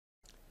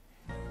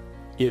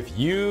If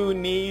you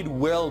need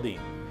welding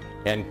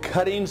and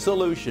cutting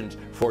solutions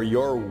for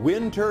your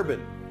wind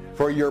turbine,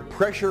 for your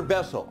pressure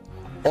vessel,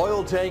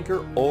 oil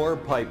tanker, or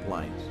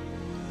pipelines,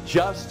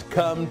 just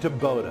come to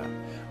Bota.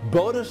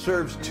 Bota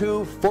serves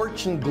 2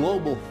 Fortune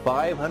Global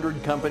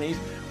 500 companies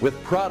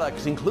with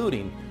products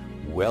including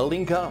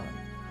welding column,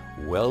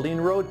 welding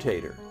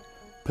rotator,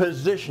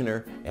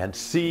 positioner, and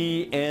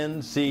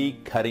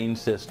CNC cutting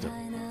system.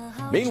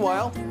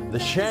 Meanwhile, the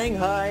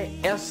Shanghai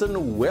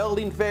ESSEN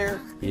Welding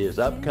Fair is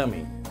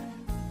upcoming.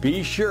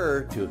 Be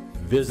sure to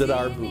visit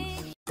our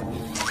booth.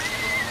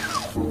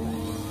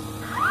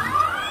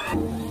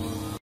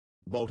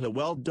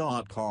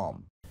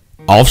 bota.com.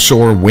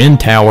 Offshore wind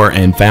tower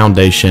and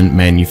foundation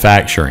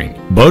manufacturing.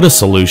 Bota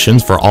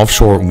solutions for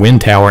offshore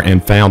wind tower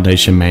and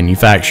foundation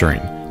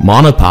manufacturing.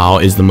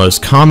 Monopile is the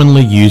most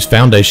commonly used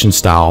foundation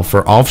style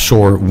for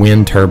offshore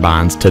wind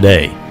turbines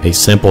today. A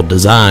simple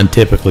design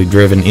typically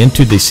driven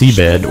into the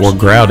seabed or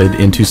grouted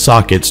into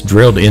sockets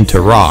drilled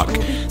into rock.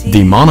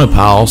 The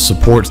monopile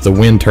supports the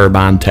wind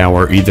turbine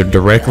tower either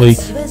directly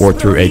or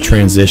through a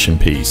transition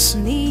piece.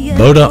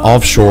 Bota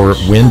Offshore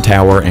Wind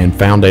Tower and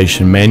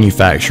Foundation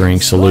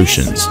Manufacturing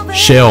Solutions.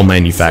 Shell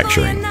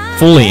Manufacturing.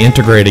 Fully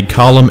integrated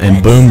column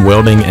and boom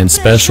welding and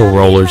special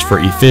rollers for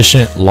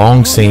efficient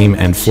long seam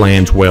and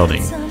flange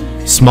welding.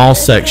 Small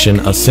section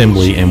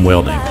assembly and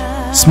welding.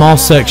 Small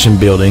section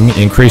building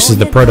increases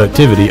the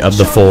productivity of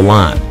the full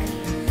line.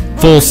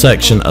 Full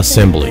section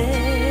assembly.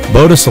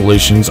 Bota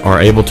solutions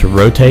are able to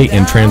rotate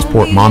and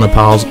transport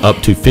monopiles up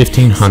to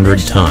 1,500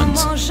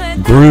 tons.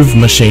 Groove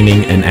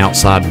machining and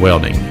outside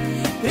welding.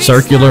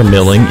 Circular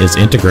milling is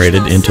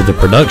integrated into the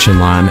production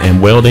line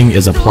and welding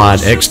is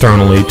applied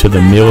externally to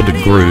the milled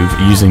groove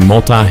using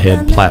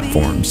multi-head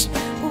platforms.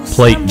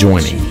 Plate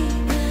joining.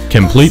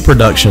 Complete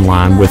production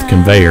line with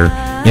conveyor,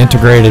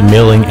 integrated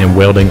milling and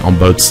welding on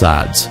both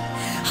sides.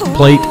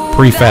 Plate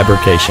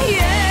prefabrication.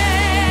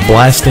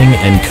 Blasting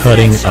and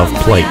cutting of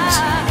plates.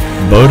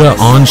 Bota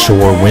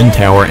onshore wind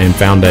tower and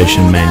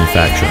foundation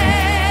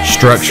manufacturing.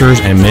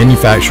 Structures and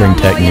manufacturing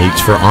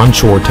techniques for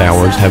onshore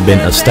towers have been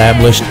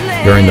established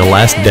during the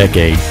last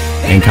decade,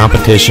 and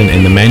competition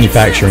in the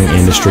manufacturing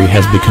industry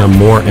has become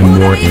more and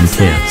more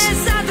intense.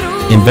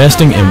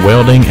 Investing in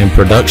welding and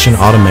production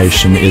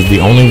automation is the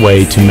only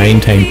way to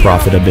maintain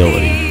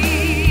profitability.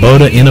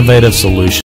 Bota Innovative Solutions